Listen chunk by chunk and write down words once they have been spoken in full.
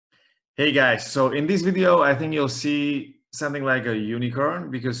Hey guys, so in this video, I think you'll see something like a unicorn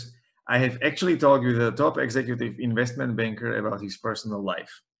because I have actually talked with a top executive investment banker about his personal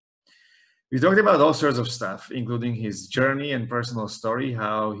life. We talked about all sorts of stuff, including his journey and personal story,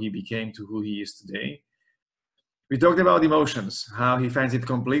 how he became to who he is today. We talked about emotions, how he finds it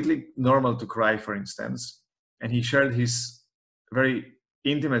completely normal to cry, for instance, and he shared his very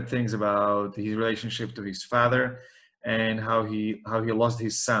intimate things about his relationship to his father and how he lost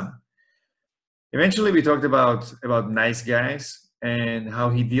his son. Eventually, we talked about nice guys and how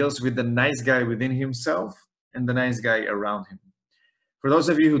he deals with the nice guy within himself and the nice guy around him. For those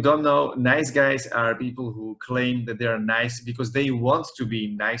of you who don't know, nice guys are people who claim that they are nice because they want to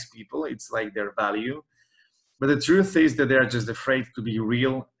be nice people. It's like their value. But the truth is that they are just afraid to be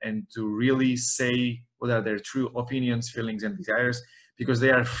real and to really say what are their true opinions, feelings, and desires because they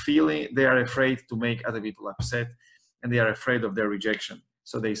are afraid to make other people upset and they are afraid of their rejection.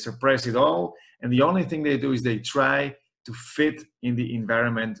 So they suppress it all. And the only thing they do is they try to fit in the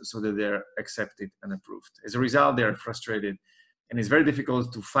environment so that they're accepted and approved. As a result, they're frustrated and it's very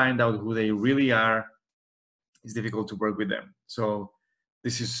difficult to find out who they really are. It's difficult to work with them. So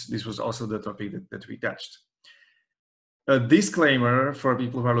this was also the topic that we touched. A disclaimer for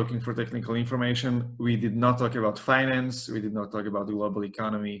people who are looking for technical information: we did not talk about finance, we did not talk about the global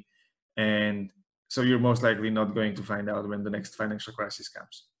economy, and so you're most likely not going to find out when the next financial crisis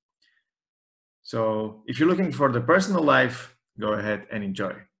comes. So if you're looking for the personal life, go ahead and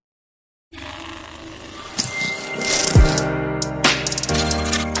enjoy.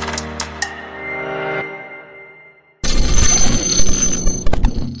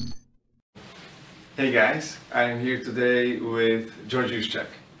 Hey guys, I'm here today with George Juszczyk.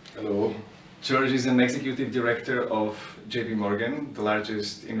 Hello. George is an executive director of JP Morgan, the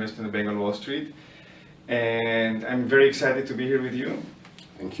largest investment bank on Wall Street. And I'm very excited to be here with you.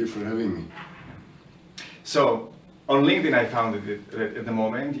 Thank you for having me. So, on LinkedIn I found that at the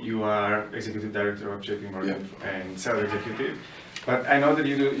moment you are executive director of JP Morgan and sales executive. But I know that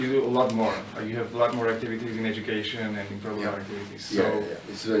you do a lot more. You have a lot more activities in education and in program activities. So,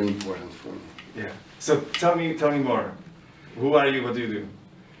 it's very important for me. Yeah. So tell me more. Who are you? What do you do?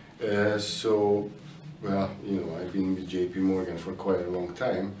 I've been with JP Morgan for quite a long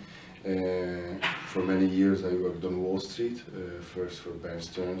time. For many years I worked on Wall Street, first for Bear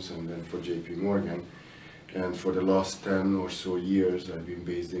Stearns and then for JP Morgan. And for the last 10 or so years I've been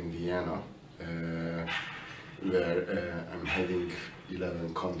based in Vienna, where I'm heading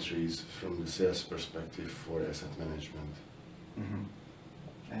 11 countries from the sales perspective for asset management. Mm-hmm.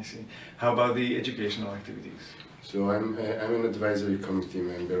 I see. How about the educational activities? So I'm an advisory committee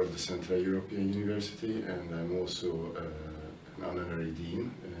member of the Central European University, and I'm also an honorary dean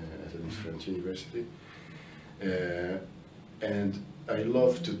at a different university. And I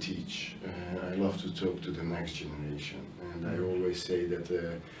love to teach. I love to talk to the next generation, and I always say that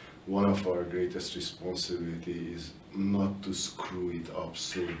one of our greatest responsibility is not to screw it up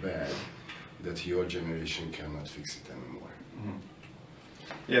so bad that your generation cannot fix it anymore. Mm-hmm.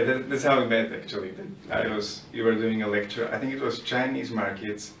 Yeah, that's how we met actually. You were doing a lecture. I think it was Chinese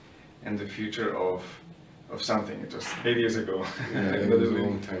markets and the future of something. It was 8 years ago. Yeah, it was a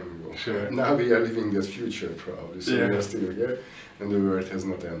long time ago. Sure. Now we are living that future probably. So we are still here, and the world has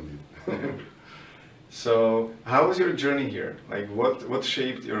not ended. So, how was your journey here? Like, what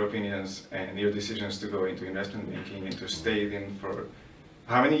shaped your opinions and your decisions to go into investment banking and to stay in for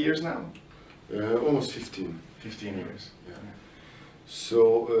how many years now? Almost 15. 15 years. Yeah.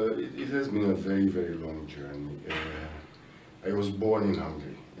 So it has been a very, very long journey. I was born in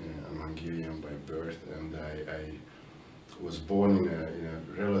Hungary. I'm Hungarian by birth, and I was born in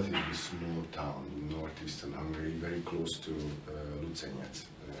a relatively small town in northeastern Hungary, very close to Luceňec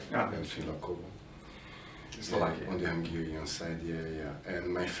and Filakovo. On the Hungarian side, yeah.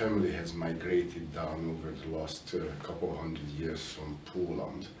 And my family has migrated down over the last couple hundred years from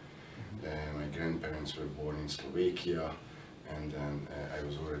Poland. My grandparents were born in Slovakia, and then I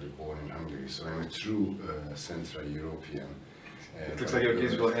was already born in Hungary, so I'm a true Central European. It looks like your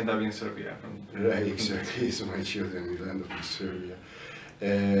kids will end up in Serbia. Right, exactly, so my children will end up in Serbia.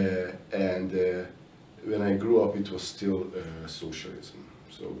 When I grew up, it was still socialism,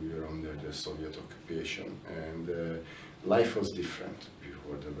 so we were under the Soviet occupation, and life was different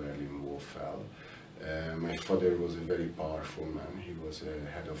before the Berlin Wall fell. My father was a very powerful man. He was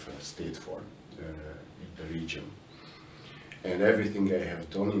head of a state farm in the region. And everything I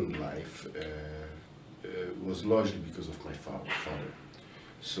have done in life was largely because of my father.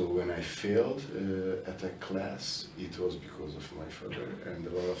 So when I failed at a class, it was because of my father. And a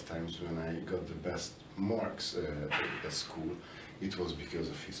lot of times when I got the best marks at school, it was because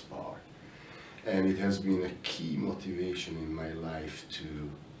of his power. And it has been a key motivation in my life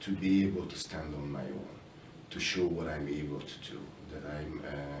to be able to stand on my own, to show what I'm able to do, that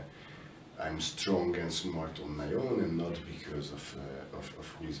I'm strong and smart on my own, and not because of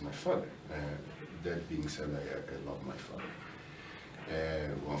who is my father. That being said, I love my father,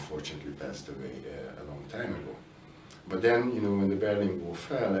 who unfortunately passed away a long time ago. But then, you know, when the Berlin Wall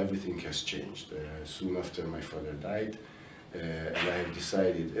fell, everything has changed. Soon after my father died, and I have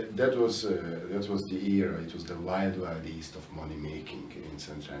decided, that was the era, it was the wild, wild east of money making in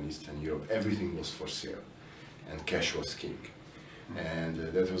Central and Eastern Europe. Everything was for sale, and cash was king. And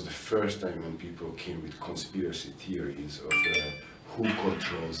that was the first time when people came with conspiracy theories of who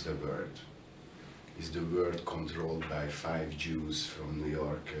controls the world. Is the world controlled by 5 Jews from New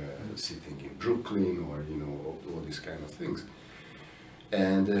York sitting in Brooklyn, or, you know, all these kind of things.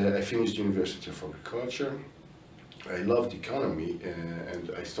 And I finished University of Agriculture. I loved economy,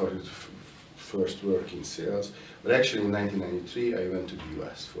 and I started first work in sales. But actually in 1993 I went to the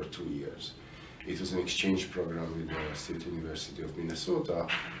US for 2 years. It was an exchange program with the State University of Minnesota,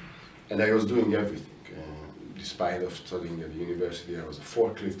 and I was doing everything. Despite of studying at the university, I was a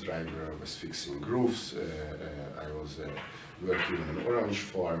forklift driver, I was fixing roofs, I was working on an orange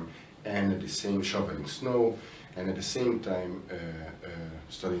farm, and at the same shoveling snow, and at the same time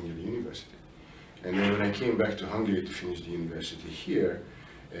studying at the university. And then when I came back to Hungary to finish the university here,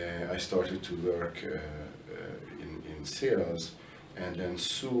 I started to work in sales. And then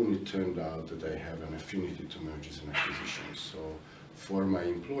soon it turned out that I have an affinity to mergers and acquisitions. So for my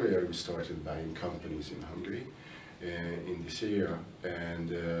employer, we started buying companies in Hungary, in this area, and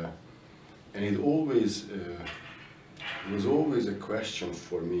it was always a question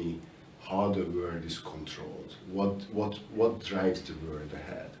for me how the world is controlled, what drives the world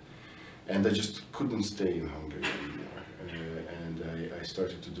ahead, and I just couldn't stay in Hungary anymore, and I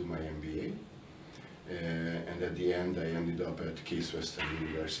started to do my MBA. And at the end, I ended up at Case Western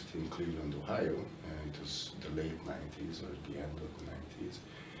University in Cleveland, Ohio. It was the late 90s or the end of the 90s.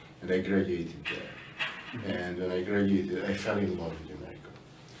 And I graduated there. And when I graduated, I fell in love with America.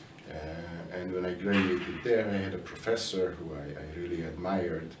 And when I graduated there, I had a professor who I really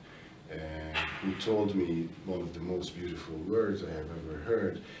admired, who told me one of the most beautiful words I have ever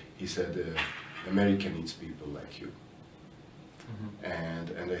heard. He said, America needs people like you.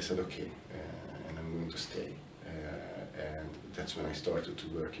 And I said, okay. I'm going to stay, and that's when I started to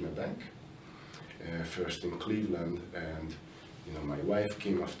work in a bank, first in Cleveland, and you know, my wife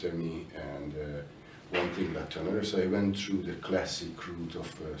came after me, and one thing led to another, so I went through the classic route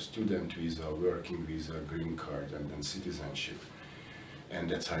of student visa, working visa, green card, and then citizenship, and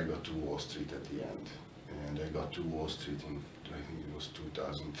that's how I got to Wall Street at the end. And I got to Wall Street in, I think it was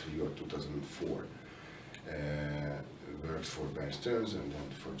 2003 or 2004, worked for Bear Stearns and then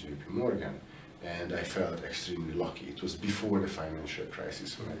for JP Morgan. And I felt extremely lucky. It was before the financial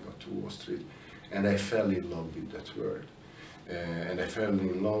crisis when I got to Wall Street, and I fell in love with that world. And I fell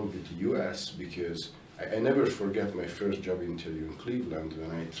in love with the US because I never forget my first job interview in Cleveland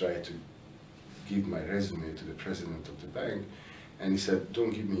when I tried to give my resume to the president of the bank, and he said, don't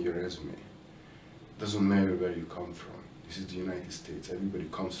give me your resume. Doesn't matter where you come from. This is the United States. Everybody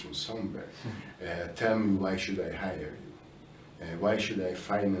comes from somewhere. Tell me, why should I hire you? Why should I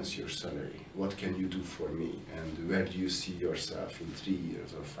finance your salary? What can you do for me? And where do you see yourself in 3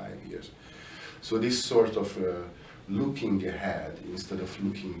 years or 5 years? So this sort of looking ahead instead of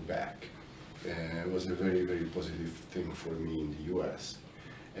looking back was a very, very positive thing for me in the US.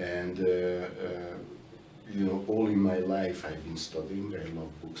 And you know, all in my life I've been studying. I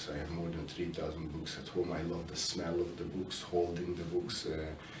love books. I have more than 3,000 books at home. I love the smell of the books, holding the books,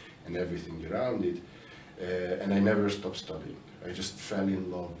 and everything around it. And I never stopped studying. I just fell in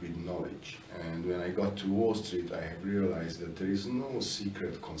love with knowledge. And when I got to Wall Street, I have realized that there is no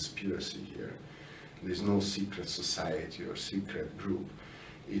secret conspiracy here. There is no secret society or secret group.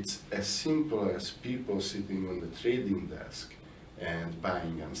 It's as simple as people sitting on the trading desk and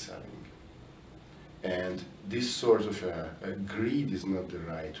buying and selling. And this sort of greed is not the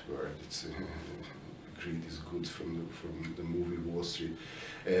right word. It's greed is good from the movie Wall Street.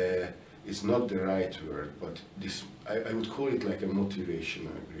 It's not the right word, but this, I would call it like a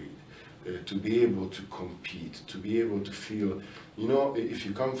motivational greed. To be able to compete, to be able to feel, you know, if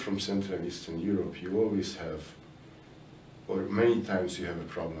you come from Central and Eastern Europe, you always have, or many times you have a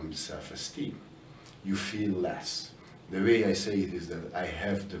problem with self-esteem. You feel less. The way I say it is that I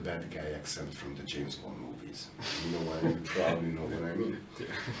have the bad guy accent from the James Bond movies. You know what I mean? You probably know what I mean.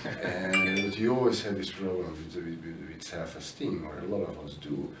 And you always have this problem with self-esteem, or a lot of us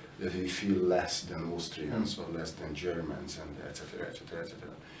do, that we feel less than Austrians or less than Germans, and etc., etc., etc.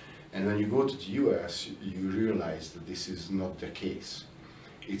 And when you go to the US, you realize that this is not the case.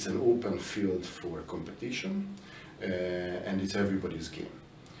 It's an open field for competition, and it's everybody's game.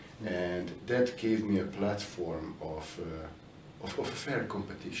 And that gave me a platform of a fair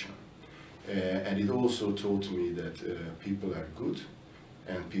competition. And it also taught me that people are good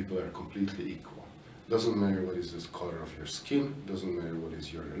and people are completely equal. Doesn't matter what is the color of your skin, doesn't matter what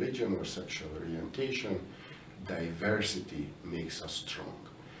is your religion or sexual orientation, diversity makes us strong.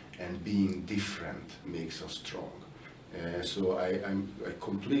 And being different makes us strong. So I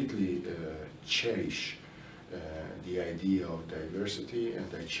completely cherish the idea of diversity,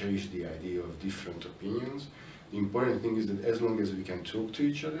 and I cherish the idea of different opinions. The important thing is that as long as we can talk to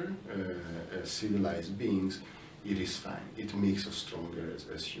each other as civilized beings, it is fine. It makes us stronger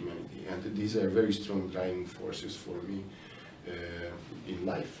as humanity. And these are very strong driving forces for me in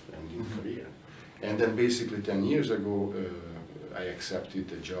life and in career. And then basically 10 years ago, I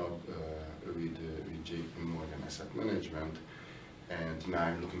accepted a job with JP Morgan Asset Management, and now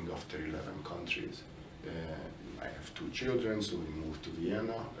I'm looking after 11 countries. I have 2 children, so we moved to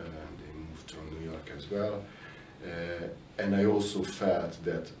Vienna, they moved from New York as well. And I also felt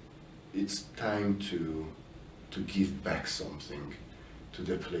that it's time to give back something to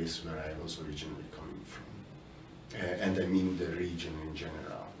the place where I was originally coming from. And I mean the region in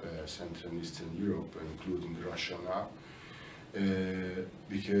general, Central and Eastern Europe, including Russia now.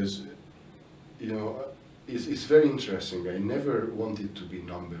 Because, you know, it's very interesting. I never wanted to be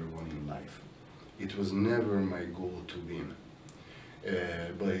 #1 in life. It was never my goal to win.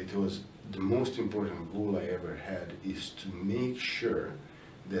 But it was the most important goal I ever had, is to make sure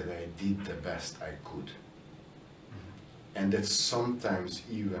that I did the best I could. And that's sometimes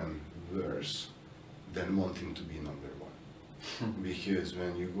even worse than wanting to be #1. Because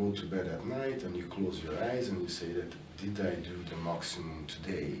when you go to bed at night and you close your eyes and you say that, did I do the maximum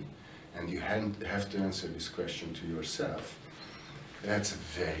today? And you have to answer this question to yourself. That's a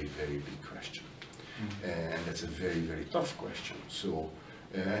very, very big question. And that's a very, very tough question. So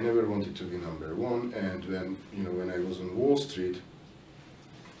I never wanted to be #1. And when I was on Wall Street,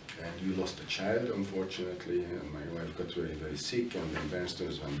 and we lost a child, unfortunately, and my wife got very, very sick, and then Bear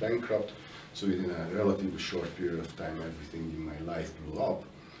Stearns went bankrupt. So within a relatively short period of time, everything in my life blew up.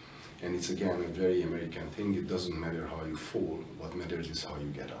 And it's again a very American thing. It doesn't matter how you fall. What matters is how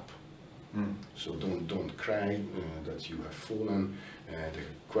you get up. So don't cry that you have fallen. The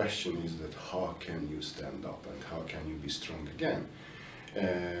question is that how can you stand up and how can you be strong again?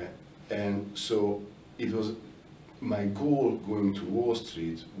 And so it was my goal going to Wall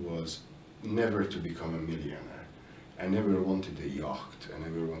Street was never to become a millionaire. I never wanted a yacht. I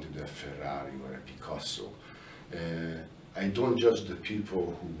never wanted a Ferrari or a Picasso. I don't judge the people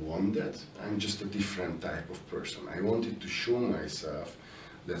who want that. I'm just a different type of person. I wanted to show myself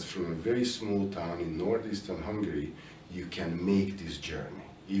that from a very small town in northeastern Hungary, you can make this journey,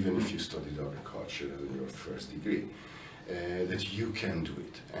 even if you studied agriculture in your first degree, that you can do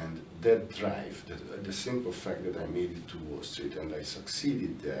it. And that drive, the simple fact that I made it to Wall Street and I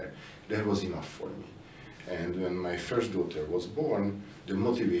succeeded there, that was enough for me. And when my first daughter was born, the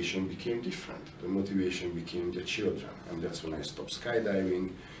motivation became different. The motivation became the children. And that's when I stopped skydiving,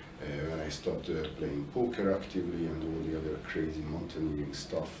 when I stopped playing poker actively and all the other crazy mountaineering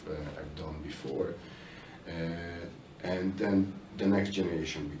stuff I've done before. And then the next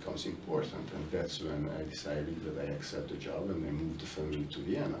generation becomes important. And that's when I decided that I accept the job and I moved the family to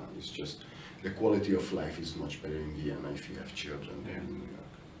Vienna. It's just the quality of life is much better in Vienna if you have children there in New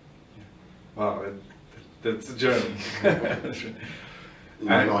York. Yeah. Wow. That's a journey. In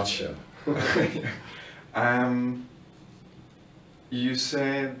a nutshell. You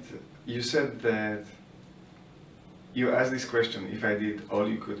said that you asked this question: if I did all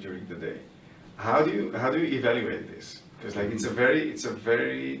you could during the day, how do you evaluate this? Because like it's a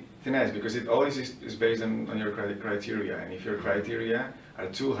very thin ice, because it always is based on your criteria, and if your criteria are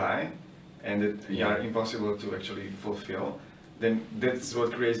too high and that are impossible to actually fulfill, then that's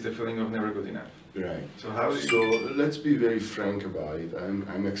what creates the feeling of never good enough. Right. So how? So let's be very frank about it.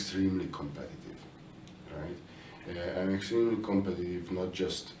 I'm extremely competitive, right? I'm extremely competitive, not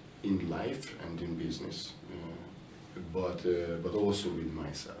just in life and in business, but also with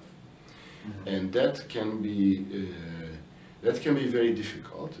myself. And that can be very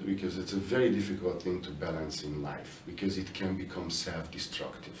difficult, because it's a very difficult thing to balance in life, because it can become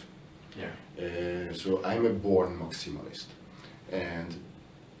self-destructive. Yeah. So I'm a born maximalist. And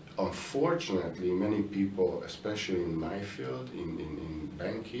unfortunately, many people, especially in my field, in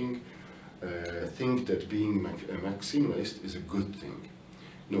banking, think that being a maximalist is a good thing.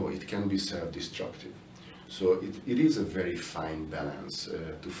 No, it can be self-destructive. So it is a very fine balance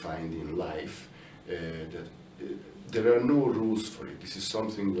to find in life that there are no rules for it. This is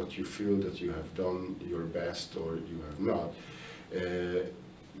something that you feel that you have done your best or you have not.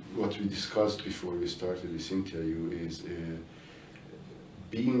 What we discussed before we started this interview is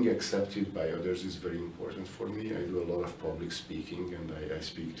being accepted by others is very important for me. I do a lot of public speaking, and I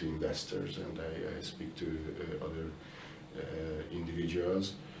speak to investors, and I speak to other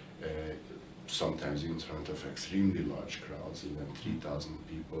individuals, sometimes in front of extremely large crowds, even 3,000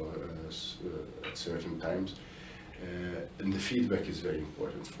 people at certain times. And the feedback is very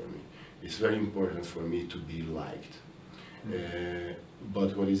important for me. It's very important for me to be liked.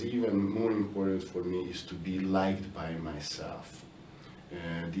 But what is even more important for me is to be liked by myself.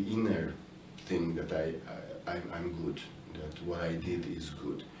 The inner thing that I'm good, that what I did is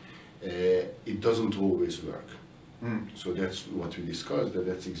good. It doesn't always work. So that's what we discussed,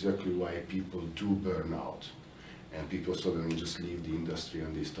 that's exactly why people do burn out. And people suddenly just leave the industry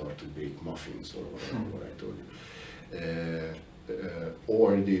and they start to bake muffins or whatever, what I told you.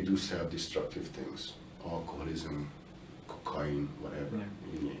 Or they do self-destructive things, alcoholism, cocaine, whatever,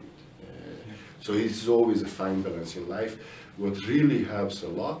 you name it. So it's always a fine balance in life. What really helps a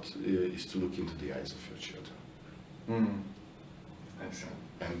lot is to look into the eyes of your children.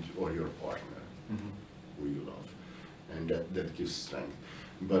 And or your partner, who you love. And that gives strength.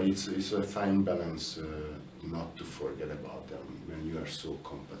 But it's a fine balance not to forget about them when you are so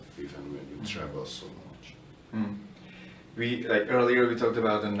competitive and when you travel so much. We, like earlier, we talked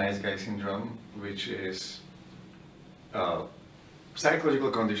about the nice guy syndrome, which is a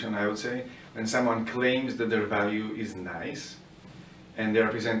psychological condition, I would say, when someone claims that their value is nice and they're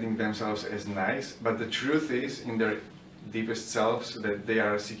presenting themselves as nice, but the truth is, in their deepest selves, that they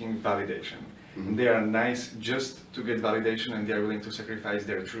are seeking validation. And they are nice just to get validation, and they are willing to sacrifice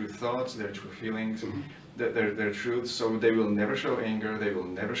their true thoughts, their true feelings, their truth. So they will never show anger, they will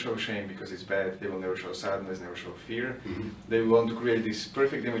never show shame because it's bad, they will never show sadness, never show fear. They want to create this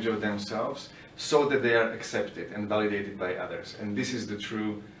perfect image of themselves so that they are accepted and validated by others. And this is the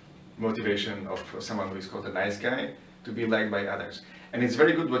true motivation of someone who is called a nice guy, to be liked by others. And it's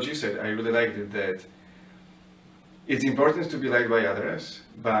very good what you said. I really liked it, that it's important to be liked by others,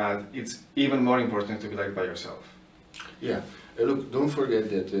 but it's even more important to be liked by yourself. Yeah, look, don't forget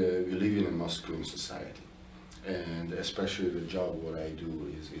that we live in a masculine society, and especially the job what I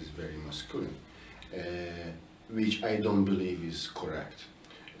do is very masculine, which I don't believe is correct.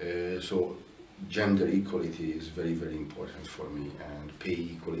 So gender equality is very, very important for me, and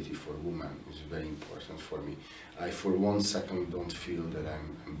pay equality for women is very important for me. I for 1 second don't feel that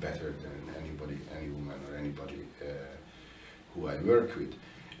I'm better than anybody, any woman or anybody who I work with.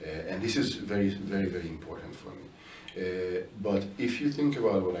 And this is very, very, very important for me. But if you think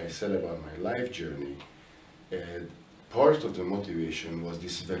about what I said about my life journey, part of the motivation was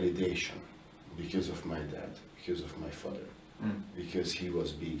this validation because of my dad, because of my father. Because he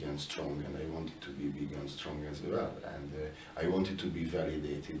was big and strong, and I wanted to be big and strong as well, and I wanted to be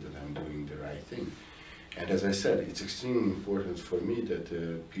validated that I'm doing the right thing. And as I said, it's extremely important for me that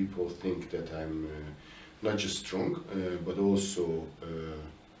people think that I'm not just strong, but also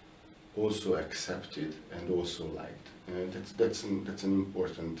accepted and also liked. That's an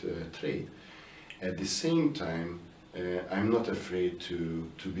important trait. At the same time, I'm not afraid to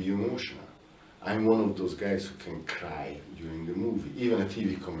be emotional. I'm one of those guys who can cry during the movie, even a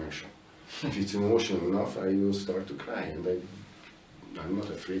TV commercial. If it's emotional enough, I will start to cry, and I'm not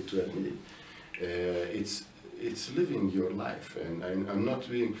afraid to admit it. It's living your life, and I'm not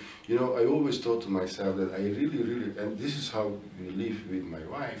being, you know, I always thought to myself that I really, and this is how we live with my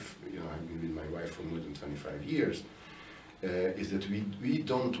wife, you know, I've been with my wife for more than 25 years, is that we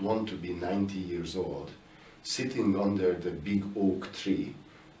don't want to be 90 years old, sitting under the big oak tree,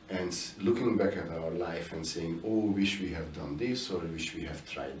 and looking back at our life and saying, oh, wish we have done this, or wish we have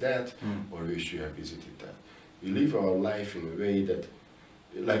tried that, or wish we have visited that. We live our life in a way that,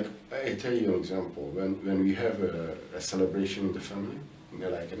 like, I tell you an example, when we have a celebration in the family, you know,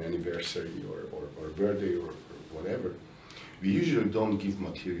 like an anniversary or birthday or whatever, we usually don't give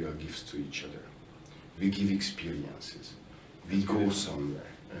material gifts to each other. We give experiences. We go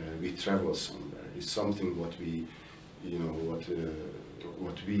somewhere, we travel somewhere. It's something what we, you know,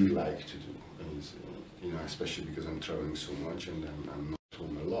 what we like to do, is, you know, especially because I'm traveling so much and I'm not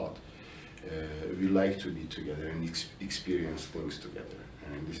home a lot. We like to be together and experience things together.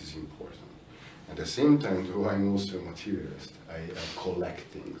 and this is important. At the same time, though, I'm also a materialist. I collect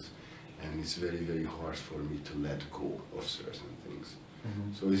things, and it's very, very hard for me to let go of certain things.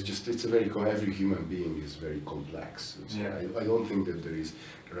 So it's a very, every human being is very complex. So Yeah. I don't think that there is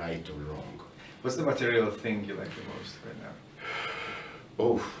right or wrong. What's the material thing you like the most right now?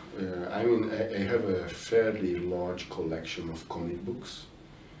 Oh, I mean, I have a fairly large collection of comic books.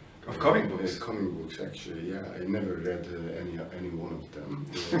 Of comic books? Comic books, actually, yeah. I never read any one of them.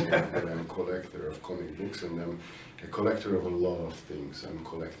 But I'm a collector of comic books, and I'm a collector of a lot of things. I'm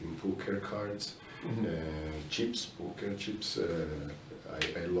collecting poker cards, chips, poker chips.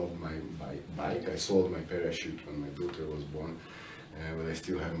 I love my bike. I sold my parachute when my daughter was born, but I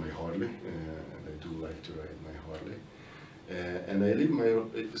still have my Harley, and I do like to ride my Harley. And I live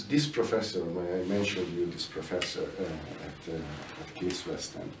this professor, I mentioned you, this professor at Case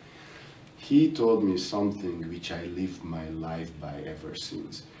West End, he told me something which I lived my life by ever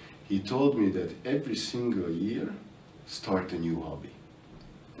since. He told me that every single year, start a new hobby.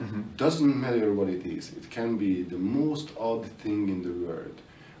 Doesn't matter what it is. It can be the most odd thing in the world,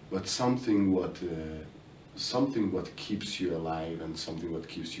 but something what keeps you alive and something what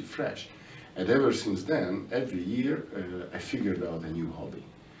keeps you fresh. And ever since then, every year, I figured out a new hobby.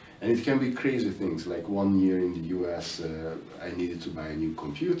 And it can be crazy things, like one year in the US, I needed to buy a new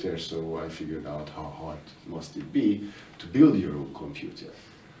computer, so I figured out how hard must it be to build your own computer.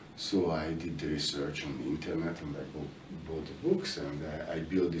 So I did the research on the internet, and I bought the books, and I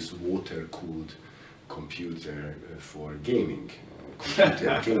built this water-cooled computer for gaming.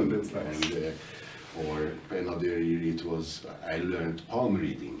 Computer gaming. That's nice. And, or another year it was, I learned palm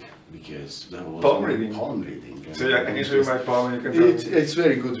reading, because there was palm reading. So yeah, I can show you my palm and you can tell me. It's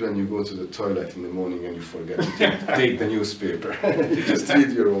very good when you go to the toilet in the morning and you forget to take the newspaper. You just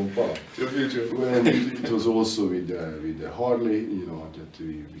read your own palm. Your future. Well, it was also with the Harley, you know, that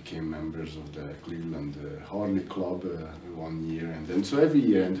we became members of the Cleveland Harley Club one year, and then so every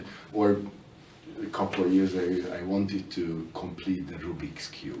year, or a couple of years, I wanted to complete the Rubik's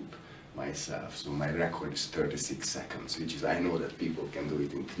Cube myself. So my record is 36 seconds, which is, I know that people can do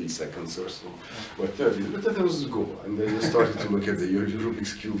it in 3 seconds or so, but 30, but that was the goal. And then I started to look at the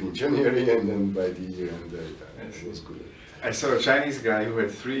Rubik's Cube in January, and then by the year, and it was good. I saw a Chinese guy who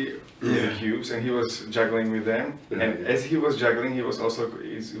had 3 Rubik's cubes, and he was juggling with them. And as he was juggling, he was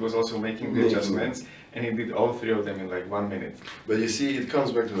also making the adjustments, and he did all 3 of them in like 1 minute. But you see, it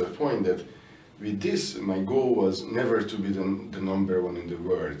comes back to the point that with this, my goal was never to be the number 1 in the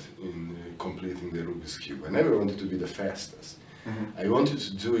world in completing the Rubik's Cube. I never wanted to be the fastest. I wanted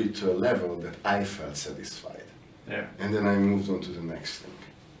to do it to a level that I felt satisfied. Yeah. And then I moved on to the next thing.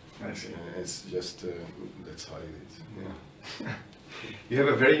 I see. It's just, that's how it is. Yeah. You have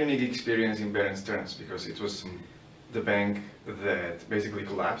a very unique experience in Bear Stearns, because it was the bank that basically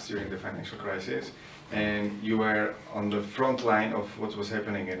collapsed during the financial crisis, and you were on the front line of what was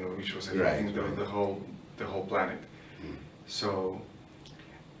happening, and which was affecting the whole planet. So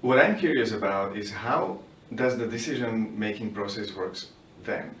what I'm curious about is, how does the decision-making process works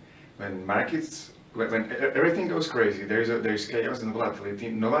then? When markets, when everything goes crazy, there's chaos and volatility,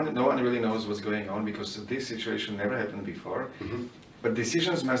 no one really knows what's going on, because this situation never happened before. But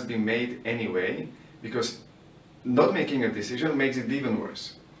decisions must be made anyway, because not making a decision makes it even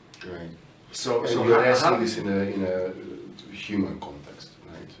worse. Right. So you're asking this in a human context,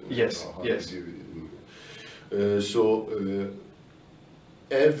 right? Yes, yes.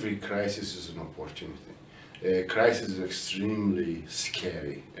 Every crisis is an opportunity. Crisis is extremely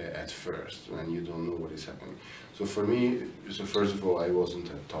scary at first, when you don't know what is happening. So for me, first of all, I wasn't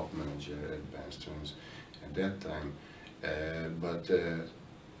a top manager at Bear Stearns at that time, but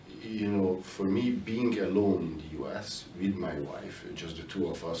you know, for me, being alone in the US with my wife, just the 2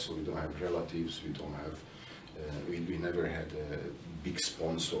 of us, so we don't have relatives, we don't have, we never had big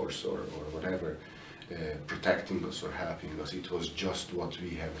sponsors or whatever protecting us or helping us. It was just what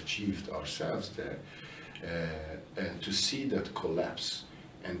we have achieved ourselves there. And to see that collapse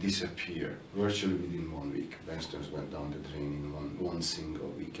and disappear virtually within 1 week. Bear Stearns went down the drain in one single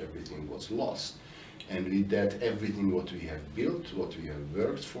week. Everything was lost. And with that, everything what we have built, what we have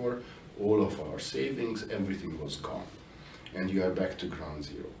worked for, all of our savings, everything was gone. And you are back to ground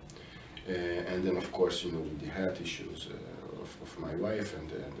zero. And then, of course, you know, with the health issues of my wife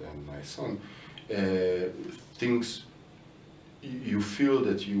and my son, things, you feel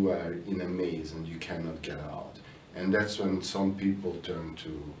that you are in a maze and you cannot get out. And that's when some people turn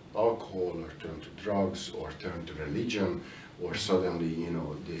to alcohol, or turn to drugs, or turn to religion, or suddenly, you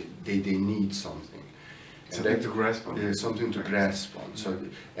know, they need something. Something to grasp on. Something to grasp on. So,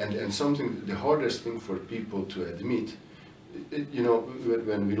 and something, the hardest thing for people to admit you know,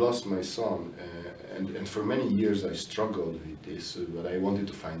 when we lost my son, and for many years I struggled with this, but I wanted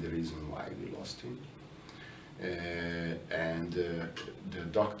to find the reason why we lost him. The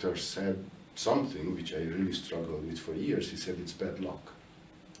doctor said something which I really struggled with for years. He said it's bad luck.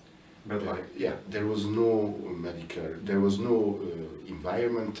 Bad luck. Yeah, there was no medical, there was no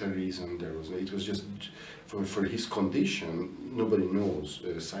environmental reason. It was just for his condition. Nobody knows.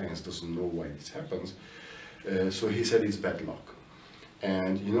 Science doesn't know why this happens. So he said it's bad luck.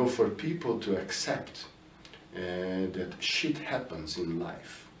 And you know, for people to accept that shit happens in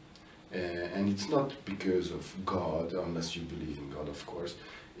life, and it's not because of God, unless you believe in God, of course,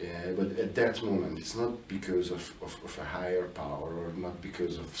 but at that moment it's not because of a higher power, or not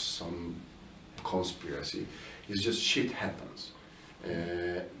because of some conspiracy. It's just shit happens,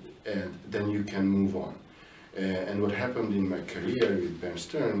 and then you can move on. And what happened in my career with Bear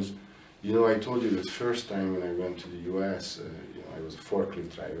Stearns, you know, I told you that first time when I went to the US, you know, I was a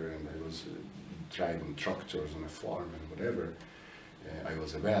forklift driver, and I was driving tractors on a farm and whatever. I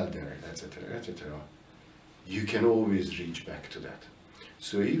was a welder, etc., etc. You can always reach back to that.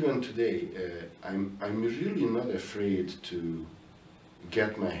 So even today, I'm really not afraid to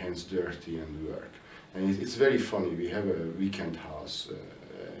get my hands dirty and work. And it's very funny. We have a weekend house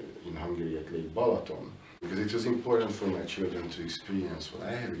in Hungary at Lake Balaton, because it was important for my children to experience what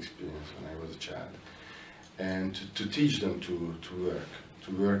I had experienced when I was a child, and to teach them to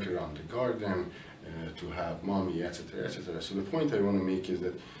work around the garden, to have mommy, etc., etc. So the point I want to make is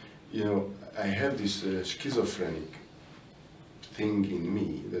that, you know, I have this schizophrenic thing in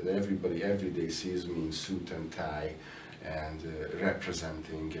me that everybody every day sees me in suit and tie, and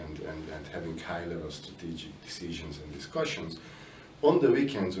representing and having high-level strategic decisions and discussions. On the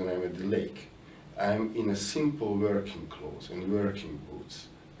weekends when I'm at the lake, I'm in a simple working clothes and working boots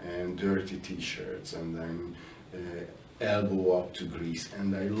and dirty t-shirts, and I'm elbow up to grease,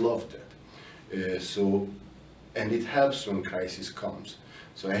 and I love that. And it helps when crisis comes.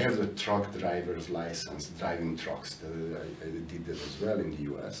 So I have the truck driver's license, driving trucks. I did that as well in the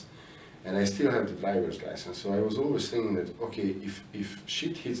US. And I still have the driver's license. So I was always thinking that, okay, if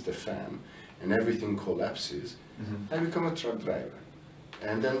shit hits the fan and everything collapses, I become a truck driver.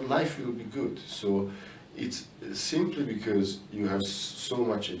 And then life will be good. So it's simply because you have so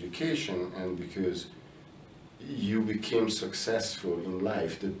much education, and because you became successful in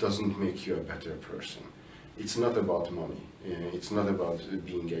life, that doesn't make you a better person. It's not about money. It's not about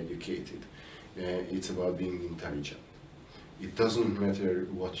being educated. It's about being intelligent. It doesn't matter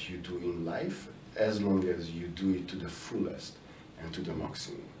what you do in life, as long as you do it to the fullest and to the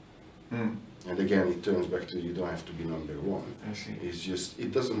maximum. And again, it turns back to, you don't have to be number one. I see. It's just,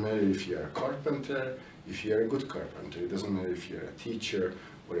 it doesn't matter if you're a carpenter, if you're a good carpenter. It doesn't matter if you're a teacher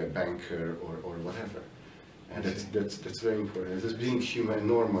or a banker or whatever. And that's very important. It's just being human, a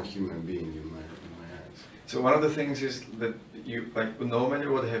normal human being in my eyes. So one of the things is that you, like, no matter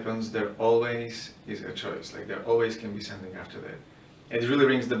what happens, there always is a choice. Like, there always can be something after that. And it really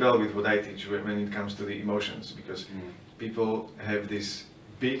rings the bell with what I teach when it comes to the emotions, because people have these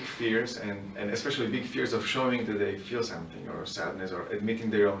big fears, and especially big fears of showing that they feel something, or sadness, or admitting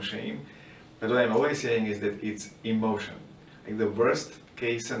their own shame. But what I'm always saying is that it's emotion. Like, the worst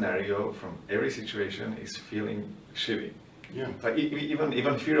case scenario from every situation is feeling shitty. Yeah. Like,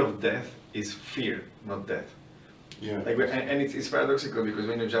 even fear of death is fear, not death. Yeah. Like, and it's paradoxical, because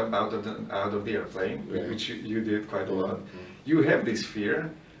when you jump out of the airplane, which you did quite a lot, you have this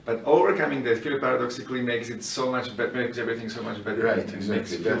fear, but overcoming that fear paradoxically makes it so much better, makes everything so much better. Right, and exactly.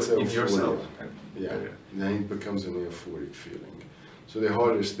 makes you That's feel in euphoria. yourself. Yeah. Then it becomes an euphoric feeling. So the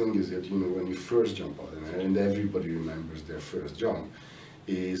hardest thing is that, you know, when you first jump out, and everybody remembers their first jump,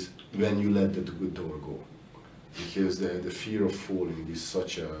 is when you let the door go. Because the fear of falling is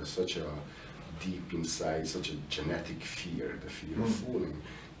such a deep inside, such a genetic fear, the fear of falling.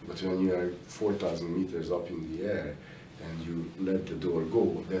 But when you are 4,000 meters up in the air and you let the door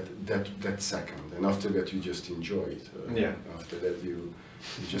go, that second, and after that you just enjoy it. After that you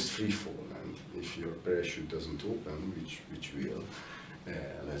just free fall, and if your parachute doesn't open, which will,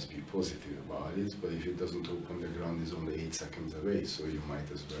 let's be positive about it, but if it doesn't open, the ground is only 8 seconds away, so you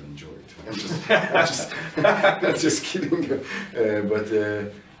might as well enjoy it. I'm just kidding.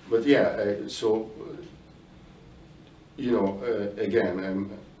 But yeah, so, you know, again,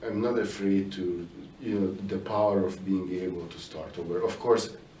 I'm not afraid to, you know, the power of being able to start over. Of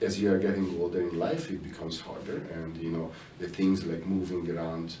course, as you are getting older in life, it becomes harder, and, you know, the things like moving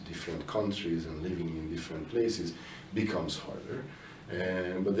around different countries and living in different places becomes harder.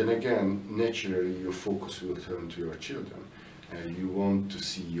 But then again, naturally, your focus will turn to your children. You want to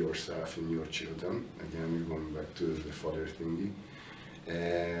see yourself in your children. Again, we're going back to the father thingy.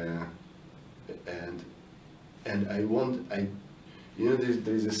 And you know,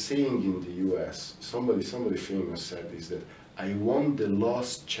 there's a saying in the U.S. Somebody famous said is that I want the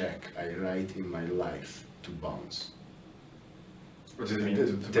last check I write in my life to bounce. What does it mean?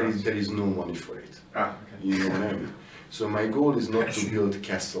 There is no money for it. Ah, okay. You know what I mean? So my goal is not to build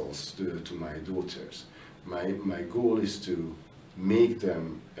castles to my daughters. My goal is to make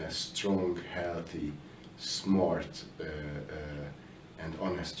them strong, healthy, smart, and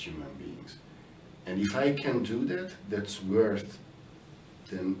honest human beings. And if I can do that, that's worth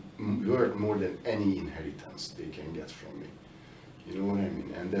more than any inheritance they can get from me. You know what I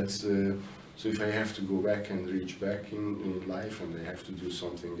mean? And that's so if I have to go back and reach back in life and I have to do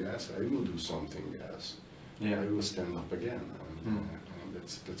something else, I will do something else. Yeah. I will stand up again. And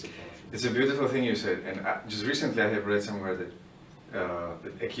that's a powerful. It's a beautiful thing you said, and just recently I have read somewhere that,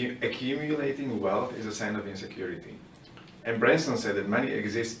 accumulating wealth is a sign of insecurity. And Branson said that money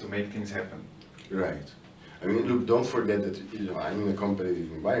exists to make things happen. Right. I mean, look, don't forget that, you know, I'm in a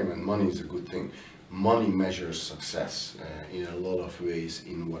competitive environment. Money is a good thing. Money measures success in a lot of ways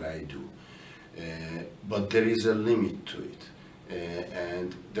in what I do. But there is a limit to it.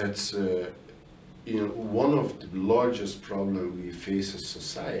 And that's, you know, one of the largest problems we face as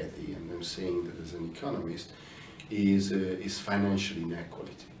society, and I'm saying that as an economist, is financial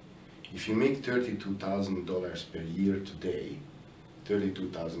inequality. If you make $32,000 per year today,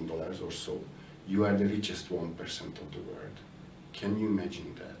 $32,000 or so, you are the richest 1% of the world. Can you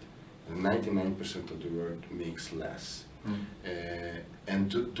imagine that? 99% of the world makes less.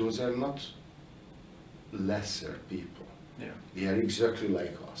 And those are not lesser people. Yeah. They are exactly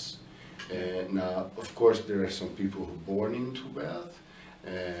like us. Now, of course, there are some people who are born into wealth.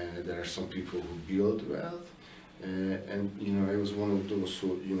 There are some people who build wealth. And, you know, I was one of those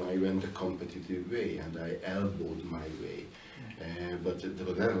who, you know, I went the competitive way and I elbowed my way. But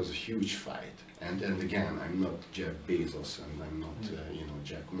that was a huge fight. And again, I'm not Jeff Bezos and I'm not, you know,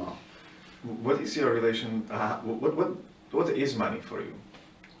 Jack Ma. What is your relation, what is money for you?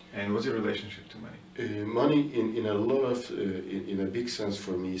 And what's your relationship to money? Money, in a lot of, in a big sense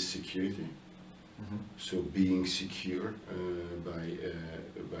for me, is security. So being secure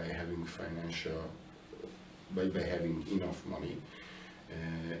by having financial, by having enough money,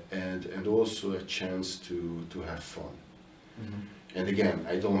 and also a chance to have fun. And again,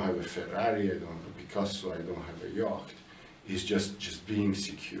 I don't have a Ferrari, I don't have a Picasso, I don't have a yacht. It's just being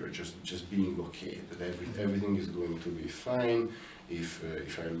secure, just being okay, that everything is going to be fine.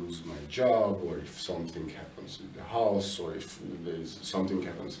 If I lose my job, or if something happens in the house, or if there's something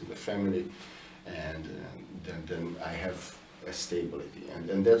happens in the family, and then I have a stability.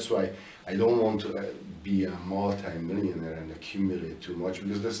 And that's why I don't want to be a multi-millionaire and accumulate too much,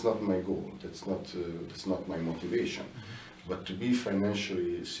 because that's not my goal. That's not my motivation. But to be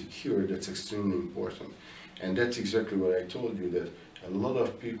financially secure, that's extremely important. And that's exactly what I told you, that a lot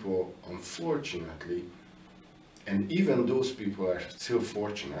of people, unfortunately, and even those people are still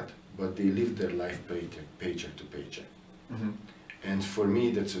fortunate, but they live their life paycheck to paycheck. And for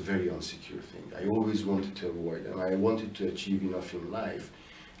me, that's a very unsecure thing. I always wanted to avoid, and I wanted to achieve enough in life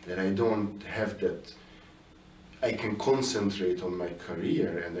that I don't have that. I can concentrate on my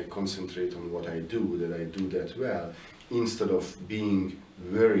career and I concentrate on what I do, that I do that well, instead of being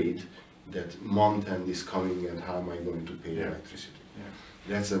worried that month end is coming and how am I going to pay electricity.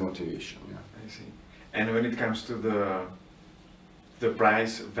 That's the motivation. I see. And when it comes to the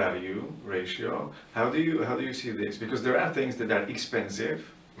price value ratio, how do you see this? Because there are things that are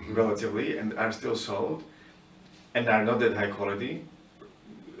expensive relatively and are still sold and are not that high quality,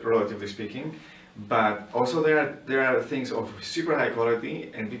 relatively speaking, but also there are things of super high quality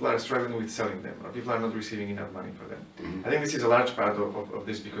and people are struggling with selling them, or people are not receiving enough money for them. I think this is a large part of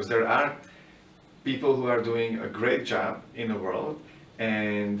this, because there are people who are doing a great job in the world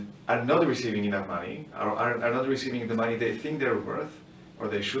and are not receiving enough money, or are not receiving the money they think they're worth, or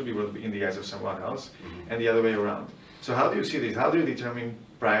they should be worth in the eyes of someone else, and the other way around. So how do you see this? How do you determine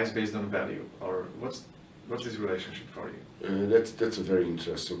price based on value? Or what's this relationship for you? That's a very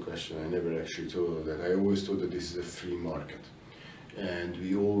interesting question. I never actually thought of that. I always thought that this is a free market. And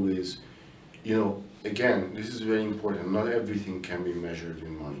we always, you know, again, this is very important. Not everything can be measured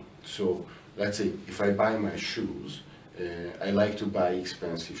in money. So let's say if I buy my shoes, I like to buy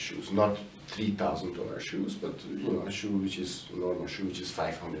expensive shoes, not $3,000 shoes, but you know, a shoe which is a normal shoe, which is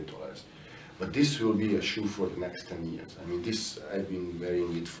 $500. But this will be a shoe for the next 10 years. I mean, this, I've been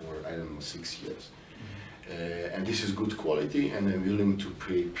wearing it for, I don't know, 6 years. And this is good quality, and I'm willing to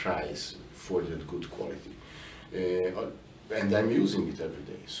pay price for that good quality. and I'm using it every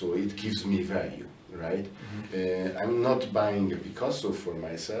day, so it gives me value, right? I'm not buying a Picasso for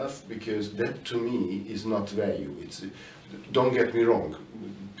myself because that to me is not value. It's, don't get me wrong,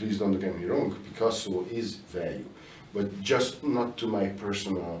 please don't get me wrong, Picasso is value, but just not to my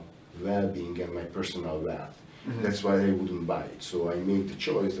personal well-being and my personal wealth. That's why I wouldn't buy it. So I made the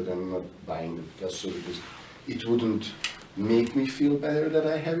choice that I'm not buying the Picasso because it wouldn't make me feel better that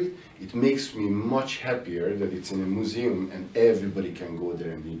I have it. It makes me much happier that it's in a museum and everybody can go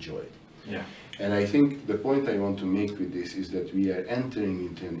there and enjoy it. Yeah. And I think the point I want to make with this is that we are entering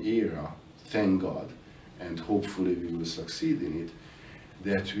into an era, thank God, and hopefully we will succeed in it,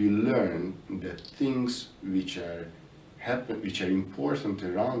 that we learn that things which are important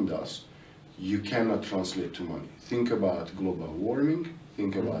around us, you cannot translate to money. Think about global warming,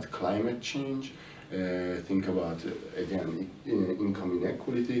 think about climate change, think about, again, income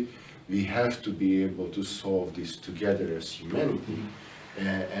inequality. We have to be able to solve this together as humanity,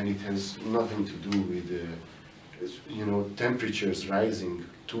 and it has nothing to do with, temperatures rising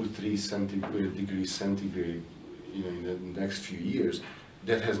 2-3 degrees centigrade, in the next few years.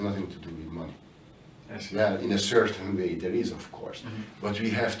 That has nothing to do with money. Well, in a certain way there is, of course, but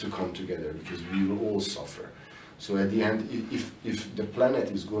we have to come together because we will all suffer. So at the end, if the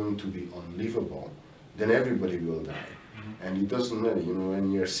planet is going to be unlivable, then everybody will die. And it doesn't matter,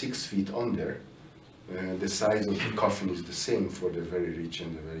 when you're 6 feet under, the size of the coffin is the same for the very rich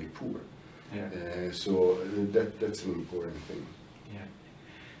and the very poor. Yeah. So that's an important thing. Yeah.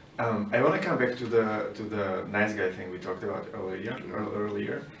 I want to come back to the nice guy thing we talked about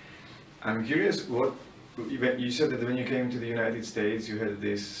earlier. I'm curious, you said that when you came to the United States, you had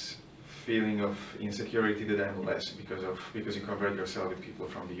this feeling of insecurity that I'm less because you compared yourself with people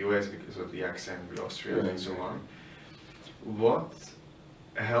from the US because of the accent with Austria and so on. What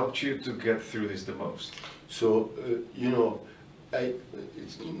helped you to get through this the most? So,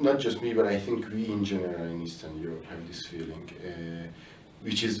 it's not just me, but I think we in general in Eastern Europe have this feeling,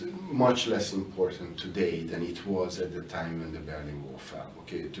 which is much less important today than it was at the time when the Berlin Wall fell.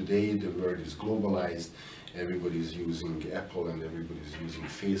 Okay, today the world is globalized, everybody is using Apple and everybody is using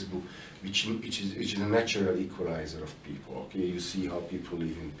Facebook, which is a natural equalizer of people. Okay, you see how people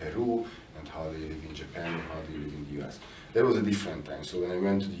live in Peru and how they live in Japan and how they live in the US. That was a different time. So when I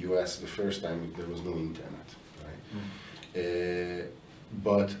went to the US the first time, there was no internet, right?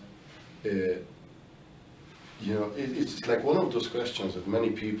 It's like one of those questions that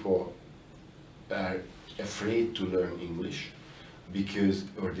many people are afraid to learn English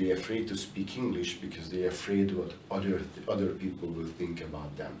or they're afraid to speak English because they're afraid what other people will think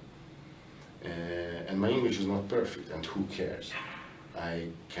about them. And my English is not perfect, and who cares? I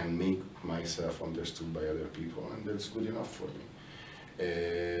can make myself understood by other people, and that's good enough for me.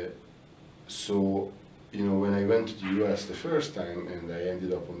 So, when I went to the US the first time and I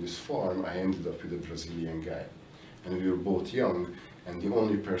ended up on this farm, I ended up with a Brazilian guy. And we were both young, and the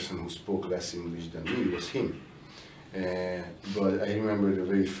only person who spoke less English than me was him. But I remember the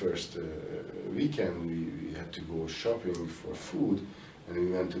very first weekend, we had to go shopping for food, and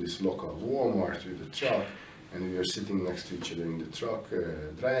we went to this local Walmart with a truck, and we were sitting next to each other in the truck,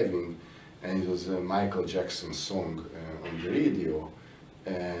 driving, and it was a Michael Jackson song on the radio,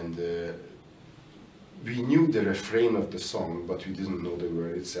 and we knew the refrain of the song, but we didn't know the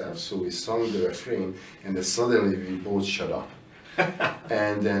word itself, so we sung the refrain, and then suddenly we both shut up.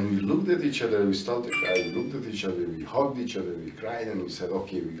 And then we looked at each other, we started to cry, we looked at each other, we hugged each other, we cried, and we said,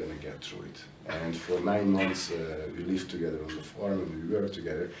 okay, we're gonna get through it. And for 9 months, we lived together on the farm, and we worked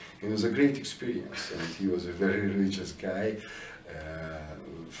together. It was a great experience, and he was a very religious guy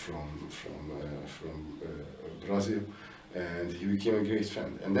from Brazil, and he became a great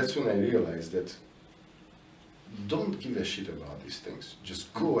friend. And that's when I realized that don't give a shit about these things.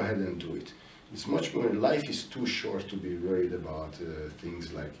 Just go ahead and do it. It's much more, life is too short to be worried about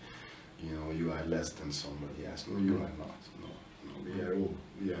things like, you are less than somebody else. No, you are not. No,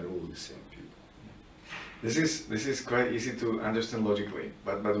 we are all the same people. This is quite easy to understand logically,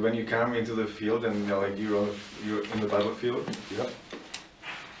 but when you come into the field and you're in the battlefield, yeah,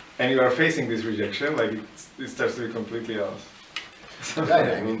 and you are facing this rejection, like it starts to be completely else.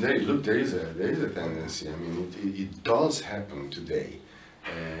 Yeah, I mean, there is a tendency. I mean, it does happen today.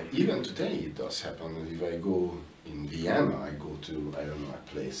 Even today it does happen. If I go in Vienna, I go to, I don't know, a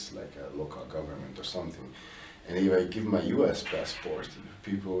place like a local government or something, and if I give my US passport,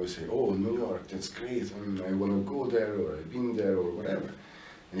 people will say, oh, New York, that's great, I want to go there, or I've been there, or whatever.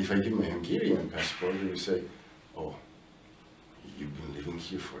 And if I give my Hungarian passport, they will say, oh, you've been living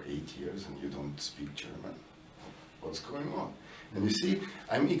here for 8 years and you don't speak German. What's going on? And you see,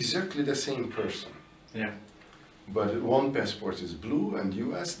 I'm exactly the same person. Yeah. But one passport is blue and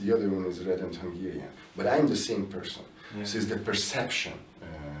US, the other one is red and Hungarian. But I'm the same person. Yeah. So it's the perception.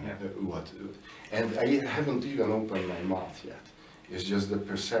 Yeah. And I haven't even opened my mouth yet. It's just the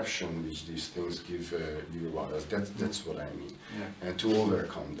perception which these things give you about us. That's what I mean. Yeah. And to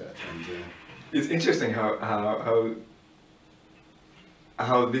overcome that. And, it's interesting how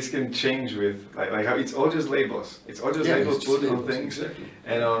this can change with like how it's all just labels. It's all just labels put on things, exactly.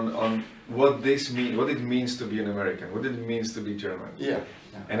 And on what this means, what it means to be an American, what it means to be German. Yeah.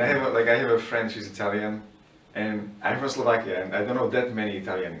 And I have a friend, she's Italian, and I'm from Slovakia, and I don't know that many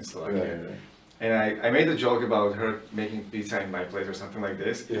Italian in Slovakia. Right. And I made a joke about her making pizza in my place or something like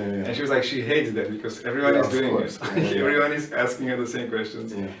this. Yeah. And she was like, she hates that because everyone is doing it. Everyone is asking her the same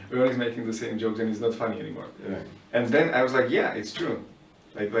questions. Yeah. Everyone is making the same jokes, and it's not funny anymore. Right. And then I was like, yeah, it's true.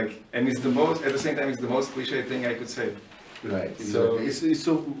 And it's the most, at the same time, it's the most cliche thing I could say. Right. So,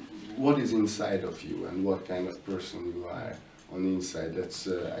 So what is inside of you and what kind of person you are on the inside? That's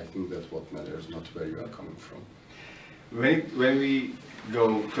I think that's what matters, not where you are coming from. when we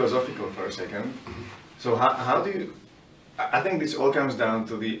go philosophical for a second, so how do you? I think this all comes down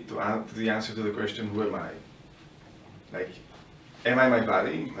to the answer to the question, who am I? Like, am I my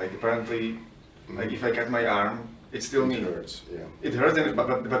body? Like apparently, like if I cut my arm, it's still me. It hurts, yeah. It hurts,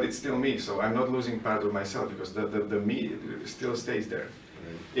 but it's still me. So I'm not losing part of myself because the me still stays there.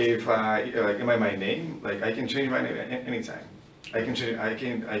 Right. If am I my name? Like I can change my name anytime. I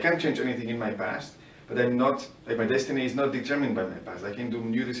can't change anything in my past, but I'm not, like my destiny is not determined by my past. I can do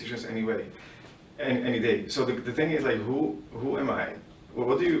new decisions anyway, any day. So the thing is like, who am I?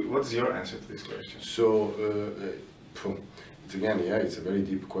 What's your answer to this question? So it's again, yeah, it's a very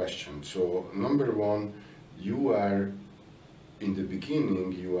deep question. So number one, you are, in the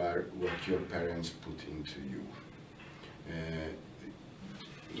beginning, you are what your parents put into you,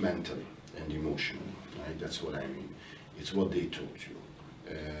 mentally and emotionally, right? That's what I mean. It's what they taught you,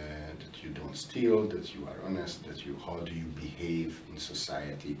 that you don't steal, that you are honest, how do you behave in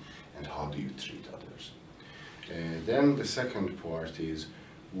society, and how do you treat others. Then the second part is,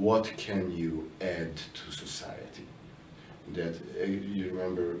 what can you add to society? That you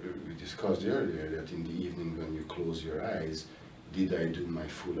remember we discussed earlier that in the evening when you close your eyes, did I do my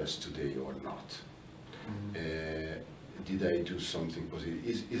fullest today or not? Did I do something positive?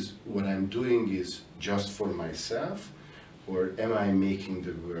 Is what I'm doing is just for myself, or am I making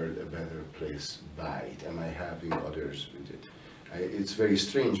the world a better place by it? Am I helping others with it? It's very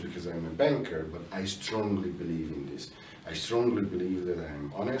strange because I'm a banker, but I strongly believe in this. I strongly believe that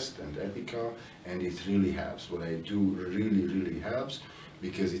I'm honest and ethical, and it really helps. What I do really, really helps,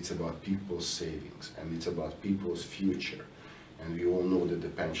 because it's about people's savings and it's about people's future. And we all know that the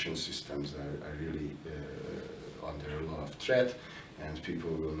pension systems are really under a lot of threat, and people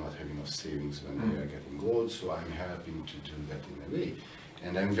will not have enough savings when they are getting old. So I'm helping to do that in a way,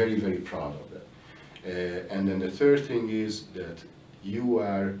 and I'm very, very proud of that. And then the third thing is that you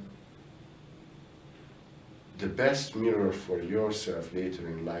are the best mirror for yourself later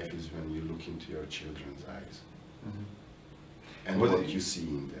in life is when you look into your children's eyes. And what you see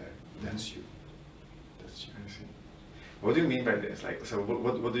in there, that's you. That's you. I see. What do you mean by this? Like, so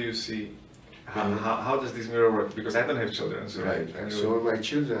what do you see? How does this mirror work? Because I don't have children. So right. So my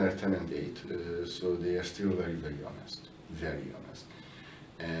children are 10 and 8, so they are still very, very honest. Very honest.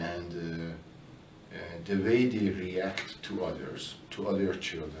 And the way they react to others, to other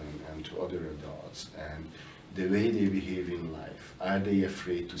children and to other adults, and the way they behave in life. Are they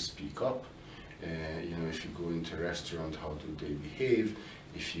afraid to speak up? If you go into a restaurant, how do they behave?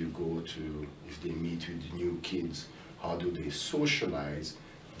 If they meet with new kids, how do they socialize?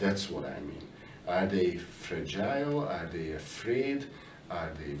 That's what I mean. Are they fragile? Are they afraid?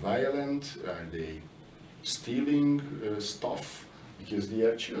 Are they violent? Are they stealing stuff? Because they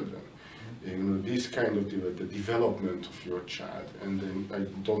are children. This kind of the development of your child, and then I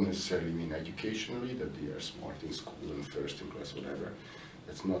don't necessarily mean educationally, that they are smart in school and first in class, whatever.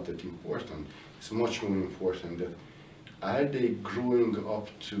 That's not that important. It's much more important that are they growing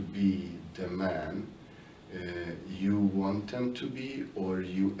up to be the man you want them to be, or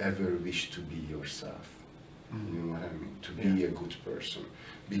you ever wish to be yourself? You know what I mean? To be a good person,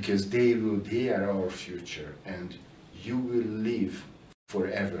 because they are our future, and you will live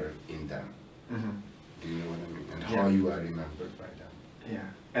forever in them. You know what I mean? And how you are remembered by them.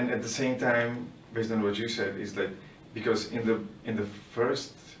 Yeah. And at the same time, based on what you said, is that because in the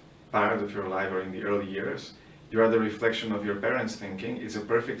first part of your life, or in the early years, you are the reflection of your parents' thinking. It's a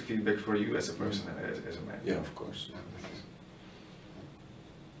perfect feedback for you as a person and as a man. Yeah, of course. Yeah.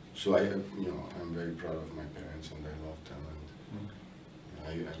 So I'm very proud of my parents, and I love them,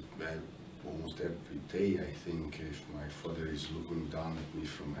 and almost every day. I think if my father is looking down at me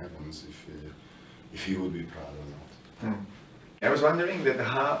from heavens, if he would be proud or not. I was wondering that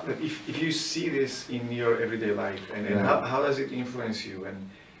if you see this in your everyday life, and how does it influence you when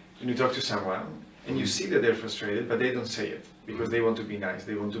you talk to someone and you see that they're frustrated, but they don't say it because they want to be nice,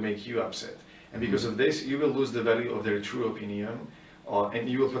 they want to make you upset, and because of this you will lose the value of their true opinion, and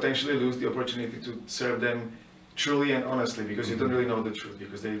you will potentially lose the opportunity to serve them truly and honestly because you don't really know the truth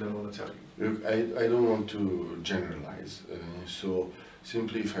because they don't want to tell you. Look, I don't want to generalize, so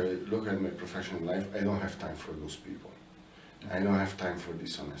simply if I look at my professional life, I don't have time for those people. I don't have time for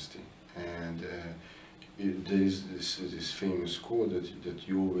dishonesty, and there is this famous quote that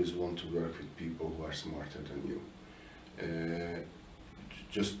you always want to work with people who are smarter than you.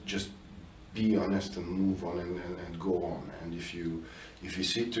 Just be honest and move on and go on. And if you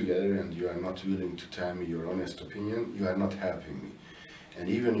sit together and you are not willing to tell me your honest opinion, you are not helping me. And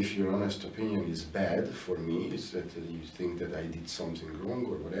even if your honest opinion is bad for me, is that you think that I did something wrong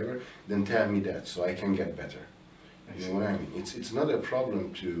or whatever, then tell me that so I can get better. You know what I mean? It's not a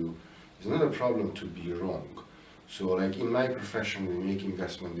problem to be wrong. So like in my profession, we make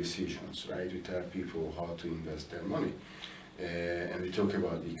investment decisions, right? We tell people how to invest their money. And we talk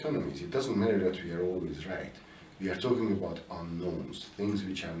about the economies. It doesn't matter that we are always right. We are talking about unknowns, things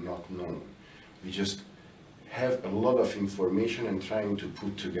which are not known. We just have a lot of information and trying to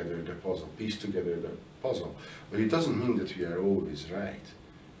put together the puzzle, piece together the puzzle. But it doesn't mean that we are always right.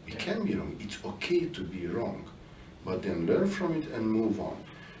 We can be wrong. It's okay to be wrong, but then learn from it and move on.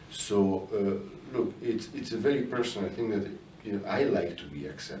 So look, it's a very personal thing that I like to be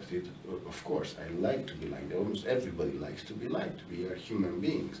accepted. Of course, I like to be liked. Almost everybody likes to be liked. We are human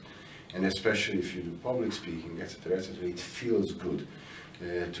beings, and especially if you do public speaking, etc., etc., it feels good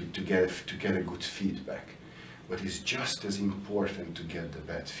to get a good feedback. But it's just as important to get the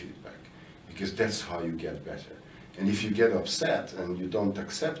bad feedback, because that's how you get better. And if you get upset and you don't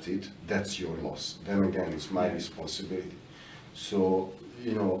accept it, that's your loss. Then again, it's my responsibility. So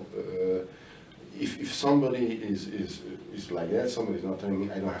if somebody is like that, somebody's not telling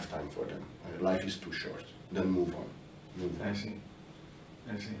me, I don't have time for them. Life is too short. Then move on. I see.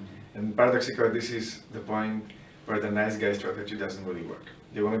 And paradoxically, this is the point where the nice guy strategy doesn't really work.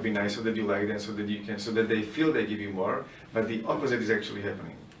 They want to be nice so that you like them, so that they feel they give you more, but the opposite is actually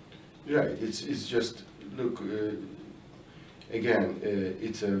happening. Right. It's just, look, again,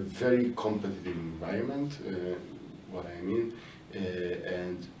 it's a very competitive environment, what I mean,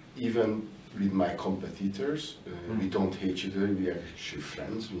 and even with my competitors, we don't hate each other, we are actually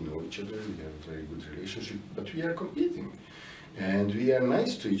friends, we know each other, we have a very good relationship, but we are competing. And we are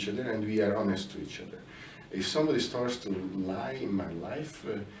nice to each other and we are honest to each other. If somebody starts to lie in my life,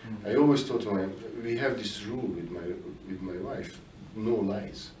 I always thought, we have this rule with my wife, no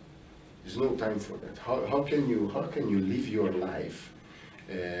lies. There's no time for that. How can you live your life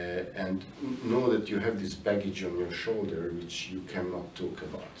and know that you have this baggage on your shoulder which you cannot talk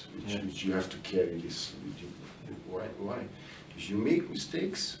about, which you have to carry this with you? Why? If you make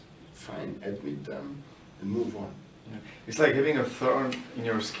mistakes, fine, admit them and move on. Yeah. It's like having a thorn in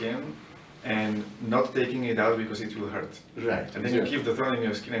your skin and not taking it out because it will hurt. Right. And then you keep the thorn in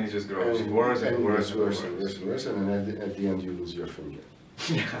your skin and it just grows worse and worse and worse and worse, and then at the end you lose your finger.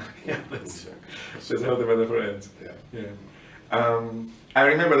 Yeah, that's how the metaphor ends. Yeah. I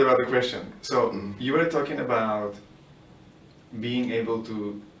remembered about the question. So you were talking about being able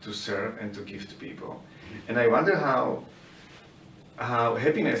to serve and to give to people, and I wonder how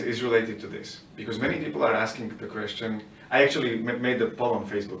happiness is related to this, because many people are asking the question. I actually made a poll on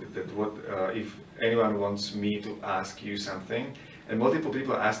Facebook that what if anyone wants me to ask you something, and multiple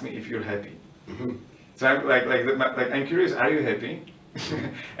people asked me if you're happy. So I'm like I'm curious, are you happy?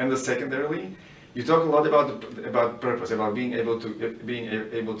 And secondarily, you talk a lot about purpose, about being able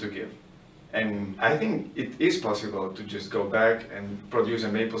to give, and I think it is possible to just go back and produce a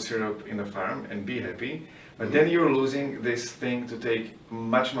maple syrup in a farm and be happy, but then you're losing this thing to take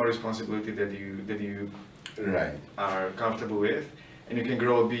much more responsibility that you right. are comfortable with, and you can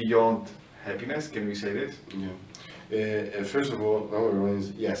grow beyond happiness. Can we say this? Yeah. First of all, number one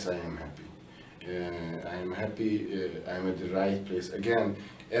is yes, I am happy. I am happy. I'm at the right place. Again,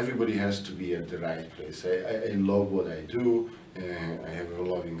 everybody has to be at the right place. I love what I do. I have a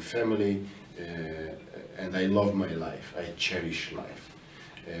loving family, and I love my life. I cherish life,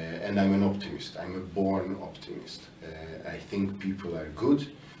 and I'm an optimist. I'm a born optimist. I think people are good,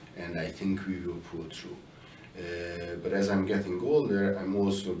 and I think we will pull through. But as I'm getting older, I'm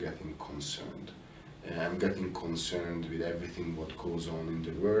also getting concerned. I'm getting concerned with everything what goes on in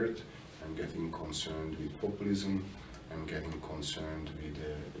the world. I'm getting concerned with populism. I'm getting concerned with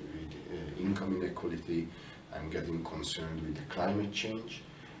income inequality. I'm getting concerned with the climate change,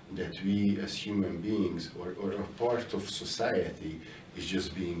 that we as human beings or a part of society is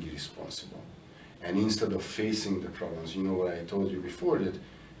just being irresponsible. And instead of facing the problems, you know what I told you before, that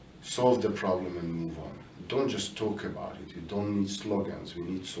solve the problem and move on. Don't just talk about it. You don't need slogans, we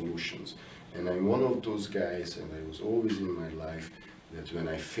need solutions. And I'm one of those guys, and I was always in my life, that when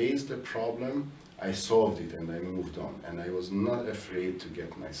I faced the problem, I solved it and I moved on. And I was not afraid to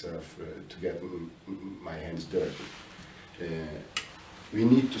get myself, to get my hands dirty. We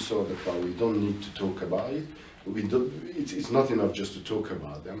need to solve the problem. We don't need to talk about it. It's not enough just to talk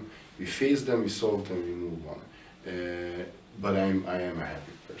about them. We face them, we solve them, we move on. But I am a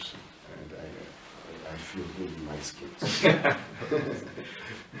happy person, and I feel good in my skin.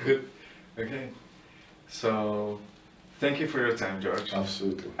 Good. Okay. So, thank you for your time, George.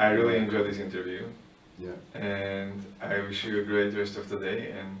 Absolutely. I really enjoyed this interview. Yeah. And I wish you a great rest of the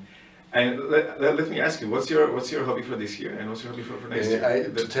day. And let me ask you, what's your hobby for this year, and what's your hobby for next year?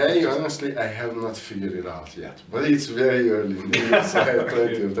 To tell you honestly, I have not figured it out yet. But it's very early in the year, so I have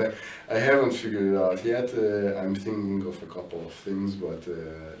plenty of time. I haven't figured it out yet. I'm thinking of a couple of things, but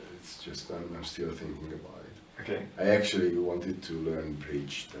it's just I'm still thinking about it. Okay. I actually wanted to learn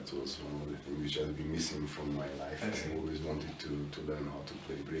bridge. That was one of the things which has been missing from my life. I always wanted to learn how to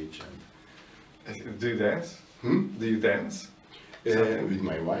play bridge. And do you dance? Do you dance? With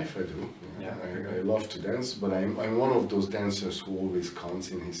my wife, I do. Yeah, I love to dance, but I'm one of those dancers who always counts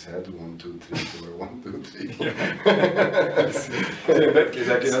in his head 1, 2, 3, 4, 1, 2, 3. So in that case,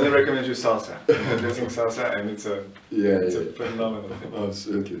 I can only recommend you salsa. I'm dancing salsa, and it's a phenomenal thing.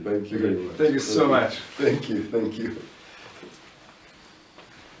 Absolutely. Thank you very much. Thank you so much. Thank you.